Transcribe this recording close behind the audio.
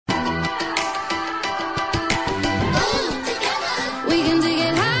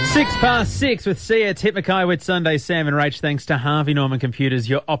6:06 with Sia, Tip Mackay with Sunday Sam and Rach. Thanks to Harvey Norman Computers,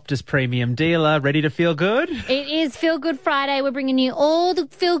 your Optus Premium dealer. Ready to feel good? It is Feel Good Friday. We're bringing you all the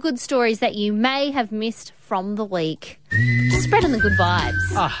feel-good stories that you may have missed from the week. Just spreading the good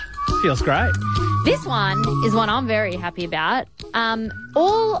vibes. Feels great. This one is one I'm very happy about.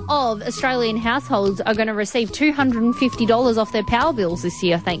 All of Australian households are going to receive $250 off their power bills this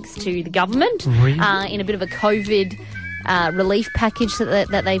year thanks to the government. Really? In a bit of a COVID relief package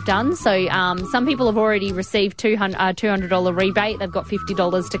that they've done. So some people have already received $200 rebate. They've got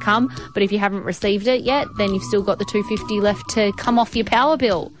 $50 to come. But if you haven't received it yet, then you've still got the $250 left to come off your power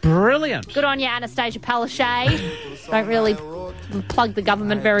bill. Brilliant. Good on you, Anastasia Palaszczuk. Don't really plug the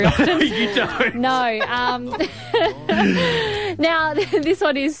government very often. You don't. No. Now, this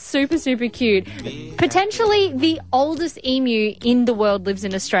one is super, super cute. Potentially the oldest emu in the world lives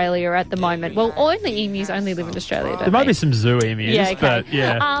in Australia at the moment. Well, only emus only live in Australia, don't There might they? be some zoo emus, Yeah, okay. but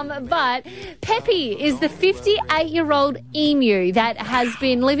yeah. But Peppy is the 58-year-old emu that has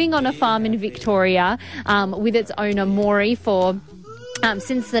been living on a farm in Victoria with its owner Maury for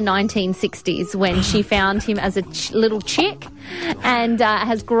since the 1960s, when she found him as a little chick, and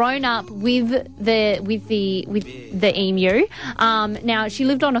has grown up with the emu. Now she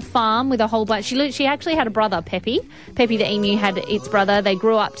lived on a farm with a whole bunch. She actually had a brother, Peppy. Peppy the emu had its brother. They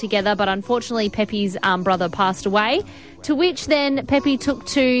grew up together, but unfortunately Peppy's brother passed away. To which then Peppy took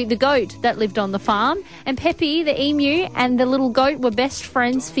to the goat that lived on the farm. And Peppy, the emu, and the little goat were best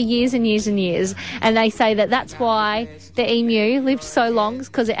friends for years and years and years. And they say that that's why the emu lived so long,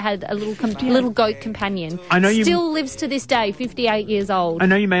 because it had a little goat companion. I know you still lives to this day, 58 years old. I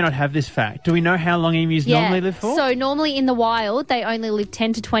know you may not have this fact. Do we know how long emus normally live for? So normally in the wild, they only live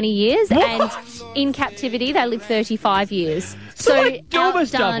 10 to 20 years. What? And in captivity, they live 35 years. So like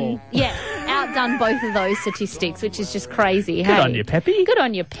almost double. Yeah, outdone both of those statistics, which is just crazy. Good on you, Peppy. Good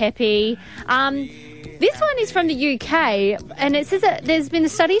on you, Peppy. This one is from the UK, and it says that there's been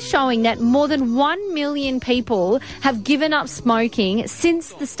studies showing that more than 1 million people have given up smoking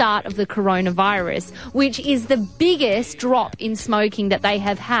since the start of the coronavirus, which is the biggest drop in smoking that they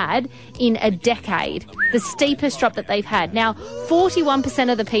have had in a decade. The steepest drop that they've had. Now,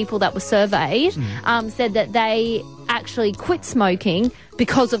 41% of the people that were surveyed said that they actually quit smoking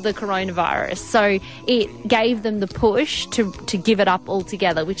because of the coronavirus. So it gave them the push to give it up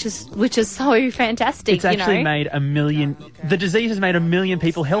altogether, which is so fantastic. It's actually made 1 million. The disease has made 1 million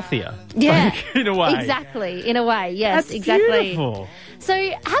people healthier. Yeah, like, in a way. Exactly. In a way, yes, That's exactly. Beautiful. So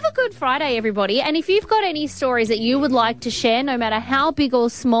have a good Friday, everybody. And if you've got any stories that you would like to share, no matter how big or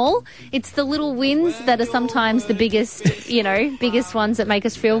small, it's the little wins that are sometimes the biggest, biggest ones that make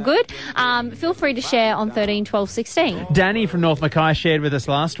us feel good. Feel free to share on 13, 12, 16. Danny from North Mackay shared with us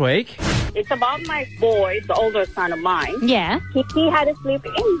last week. It's about my boy, the older son of mine. Yeah. He had to sleep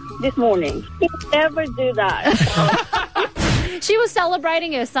in this morning. He never do that. She was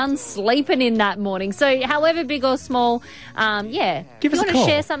celebrating her son sleeping in that morning. So however big or small, Give if us you a want to call.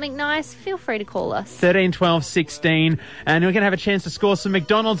 share something nice, feel free to call us. 13, 12, 16. And we're going to have a chance to score some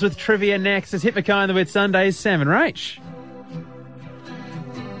McDonald's with trivia next. It's Hit Mackay on the Wit Sundays. Sam and Rach.